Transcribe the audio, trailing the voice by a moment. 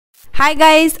Hi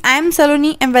guys, I am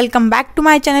Saloni and welcome back to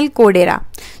my channel CodeEra.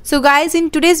 So guys, in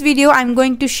today's video I am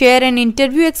going to share an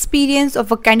interview experience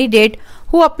of a candidate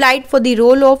who applied for the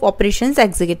role of operations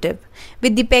executive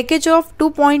with the package of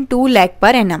 2.2 lakh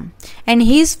per annum, and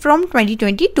he is from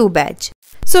 2022 batch.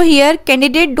 So here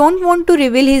candidate don't want to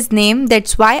reveal his name,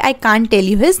 that's why I can't tell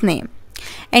you his name.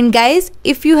 And guys,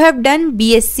 if you have done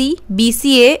BSc,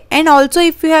 BCA and also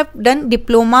if you have done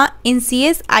diploma in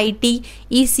CS, IT,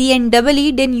 EC and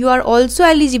EE, then you are also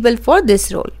eligible for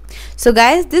this role. So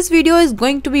guys, this video is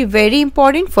going to be very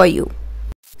important for you.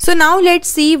 So now let's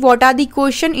see what are the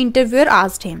question interviewer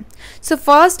asked him. So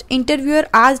first, interviewer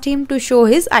asked him to show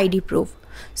his ID proof.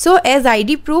 So as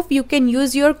ID proof, you can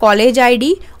use your college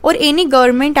ID or any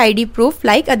government ID proof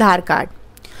like Aadhaar card.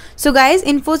 So guys,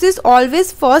 Infosys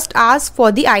always first asks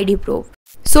for the ID proof.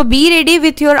 So be ready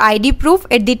with your ID proof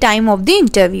at the time of the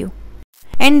interview.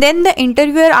 And then the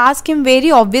interviewer asks him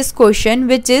very obvious question,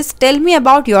 which is tell me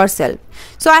about yourself.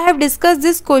 So I have discussed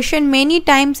this question many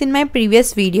times in my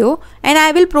previous video and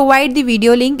I will provide the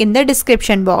video link in the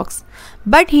description box.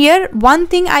 But here one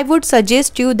thing I would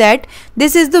suggest you that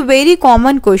this is the very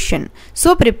common question.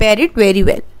 So prepare it very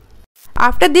well.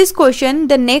 After this question,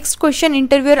 the next question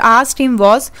interviewer asked him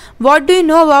was, what do you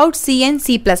know about C and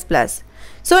C++?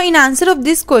 So in answer of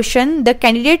this question, the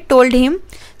candidate told him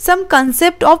some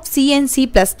concept of C and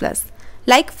C++,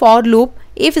 like for loop,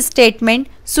 if statement,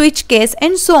 switch case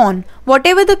and so on,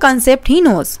 whatever the concept he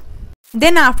knows.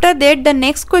 Then after that, the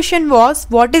next question was,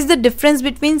 what is the difference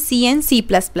between C and C++?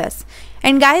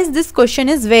 And guys, this question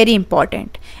is very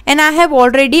important and I have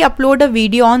already uploaded a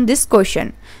video on this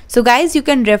question. So guys, you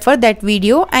can refer that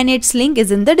video and its link is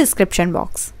in the description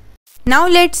box. Now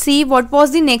let's see what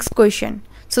was the next question.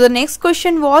 So the next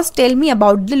question was, tell me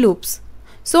about the loops.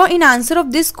 So in answer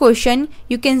of this question,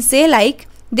 you can say like,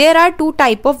 there are two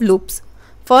types of loops.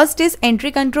 First is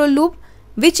entry control loop,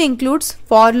 which includes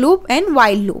for loop and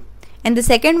while loop. And the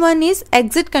second one is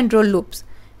exit control loops,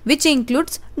 which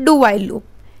includes do while loop.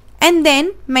 And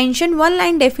then mention one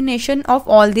line definition of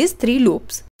all these three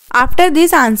loops. After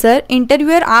this answer,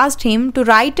 interviewer asked him to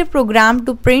write a program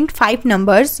to print 5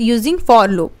 numbers using for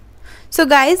loop. So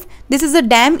guys, this is a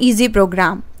damn easy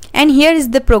program and here is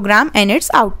the program and its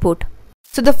output.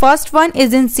 So the first one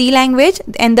is in C language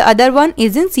and the other one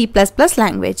is in C++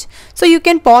 language. So you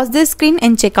can pause the screen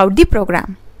and check out the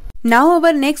program. Now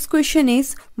our next question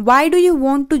is, why do you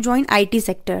want to join IT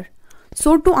sector?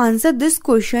 So to answer this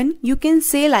question, you can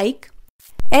say like,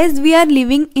 as we are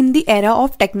living in the era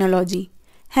of technology.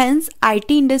 Hence,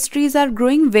 IT industries are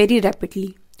growing very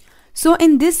rapidly. So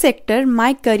in this sector,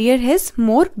 my career has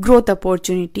more growth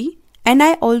opportunity and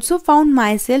I also found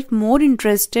myself more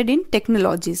interested in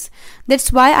technologies.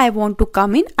 That's why I want to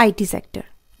come in IT sector.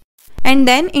 And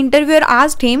then interviewer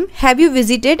asked him, have you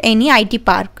visited any IT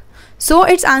park? So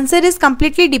its answer is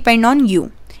completely depend on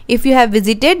you. If you have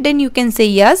visited, then you can say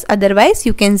yes, otherwise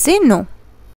you can say no.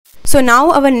 So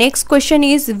now our next question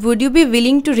is, would you be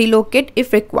willing to relocate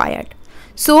if required?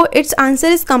 So its answer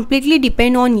is completely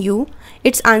depend on you.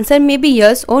 Its answer may be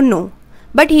yes or no.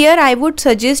 But here I would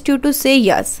suggest you to say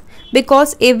yes,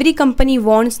 because every company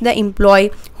wants the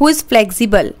employee who is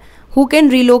flexible, who can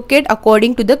relocate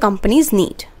according to the company's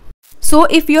need. So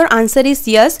if your answer is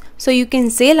yes, so you can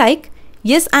say like,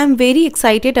 yes, I am very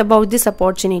excited about this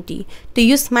opportunity to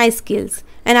use my skills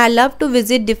and I love to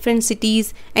visit different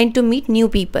cities and to meet new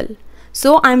people.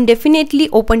 So I am definitely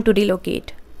open to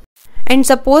relocate. And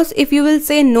suppose if you will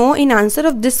say no in answer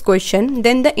of this question,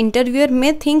 then the interviewer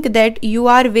may think that you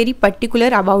are very particular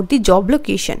about the job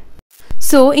location.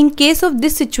 So in case of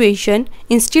this situation,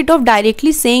 instead of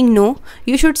directly saying no,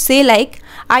 you should say like,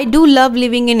 I do love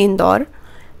living in Indore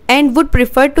and would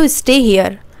prefer to stay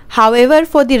here. However,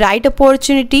 for the right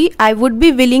opportunity, I would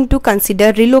be willing to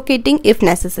consider relocating if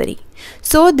necessary.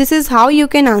 So this is how you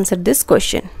can answer this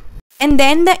question. And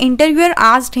then the interviewer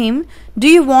asked him, do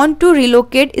you want to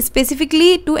relocate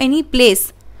specifically to any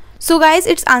place? So guys,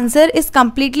 its answer is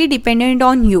completely dependent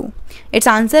on you. Its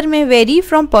answer may vary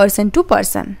from person to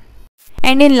person.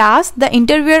 And in last, the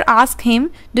interviewer asked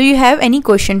him, do you have any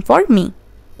question for me?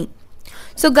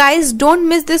 So guys, don't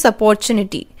miss this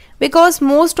opportunity because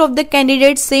most of the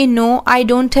candidates say no, I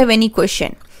don't have any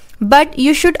question. But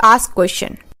you should ask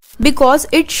question, because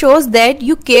it shows that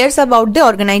you cares about the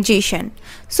organization.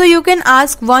 So you can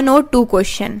ask 1 or 2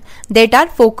 questions that are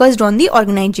focused on the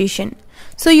organization.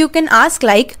 So you can ask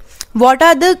like, what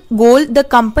are the goals the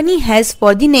company has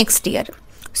for the next year?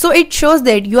 So it shows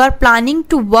that you are planning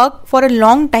to work for a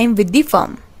long time with the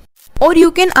firm. Or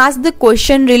you can ask the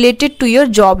question related to your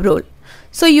job role.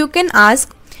 So you can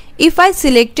ask, if I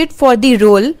selected for the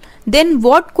role, then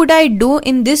what could I do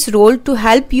in this role to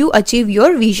help you achieve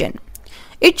your vision?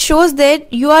 It shows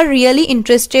that you are really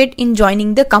interested in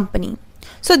joining the company.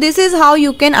 So this is how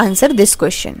you can answer this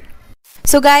question.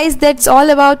 So guys, that's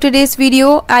all about today's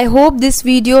video. I hope this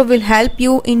video will help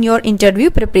you in your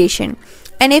interview preparation.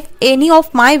 And if any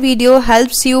of my video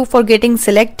helps you for getting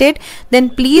selected, then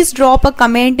please drop a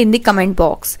comment in the comment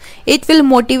box. It will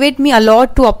motivate me a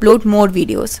lot to upload more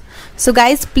videos. So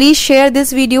guys, please share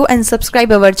this video and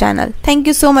subscribe our channel. Thank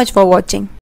you so much for watching.